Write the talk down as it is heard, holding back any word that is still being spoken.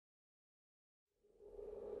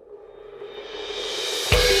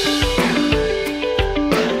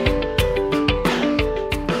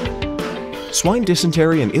Swine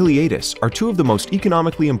dysentery and Ileitis are two of the most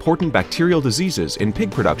economically important bacterial diseases in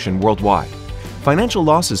pig production worldwide. Financial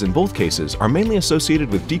losses in both cases are mainly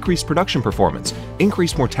associated with decreased production performance,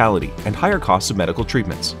 increased mortality, and higher costs of medical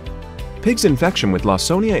treatments. Pigs' infection with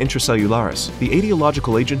Lawsonia intracellularis, the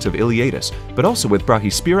etiological agent of Ileitis, but also with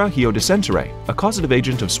Brachyspira hyodysenteriae, a causative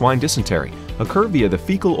agent of swine dysentery, occur via the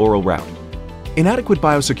fecal-oral route. Inadequate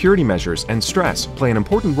biosecurity measures and stress play an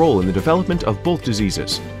important role in the development of both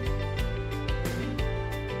diseases.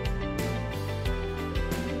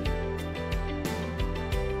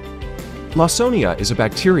 Lawsonia is a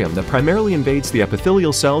bacterium that primarily invades the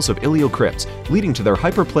epithelial cells of ileocrypts, leading to their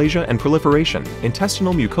hyperplasia and proliferation,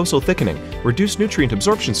 intestinal mucosal thickening, reduced nutrient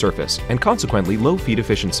absorption surface, and consequently low feed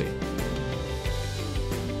efficiency.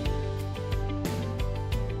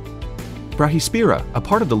 Brachyspira, a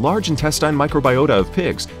part of the large intestine microbiota of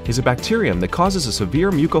pigs, is a bacterium that causes a severe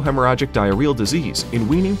mucohemorrhagic diarrheal disease in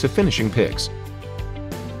weaning to finishing pigs.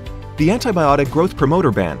 The antibiotic growth promoter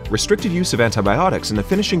ban, restricted use of antibiotics in the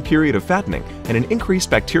finishing period of fattening, and an increased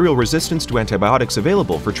bacterial resistance to antibiotics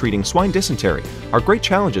available for treating swine dysentery are great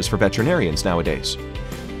challenges for veterinarians nowadays.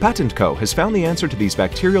 Patent Co. has found the answer to these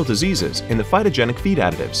bacterial diseases in the phytogenic feed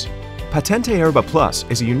additives. Patente Herba Plus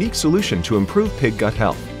is a unique solution to improve pig gut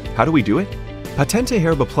health. How do we do it? Patente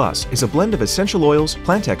Herba Plus is a blend of essential oils,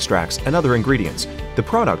 plant extracts, and other ingredients. The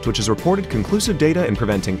product, which has reported conclusive data in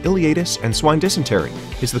preventing Ileitis and swine dysentery,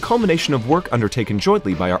 is the culmination of work undertaken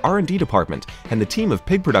jointly by our R&D department and the team of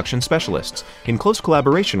pig production specialists, in close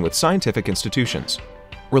collaboration with scientific institutions.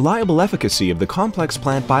 Reliable efficacy of the complex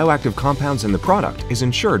plant bioactive compounds in the product is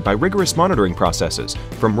ensured by rigorous monitoring processes,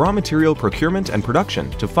 from raw material procurement and production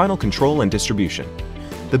to final control and distribution.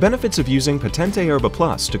 The benefits of using Patente Herba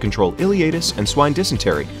Plus to control Ileitis and swine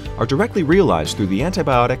dysentery are directly realized through the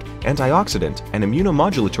antibiotic, antioxidant, and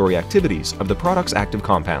immunomodulatory activities of the product's active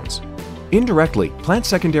compounds. Indirectly, plant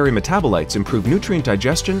secondary metabolites improve nutrient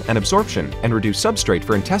digestion and absorption and reduce substrate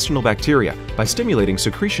for intestinal bacteria by stimulating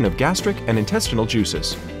secretion of gastric and intestinal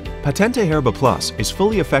juices. Patente Herba Plus is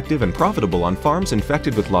fully effective and profitable on farms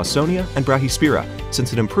infected with Lawsonia and Brachyspira,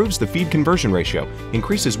 since it improves the feed conversion ratio,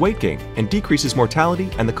 increases weight gain, and decreases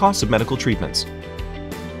mortality and the costs of medical treatments.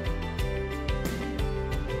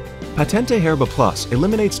 Patente Herba Plus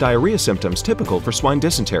eliminates diarrhea symptoms typical for swine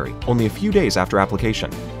dysentery only a few days after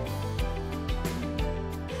application.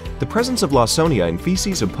 The presence of Lawsonia in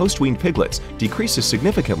feces of post-weaned piglets decreases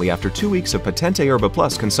significantly after 2 weeks of Patente Herba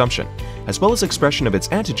Plus consumption, as well as expression of its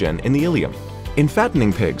antigen in the ileum. In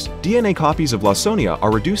fattening pigs, DNA copies of Lawsonia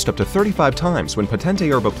are reduced up to 35 times when Patente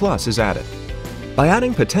Herba Plus is added. By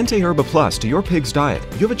adding Patente Herba Plus to your pig's diet,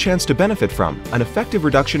 you have a chance to benefit from an effective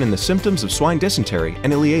reduction in the symptoms of swine dysentery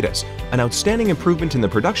and Ileitis, an outstanding improvement in the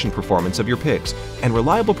production performance of your pigs, and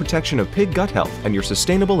reliable protection of pig gut health and your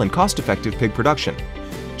sustainable and cost-effective pig production.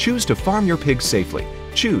 Choose to farm your pigs safely.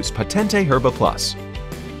 Choose Patente Herba Plus.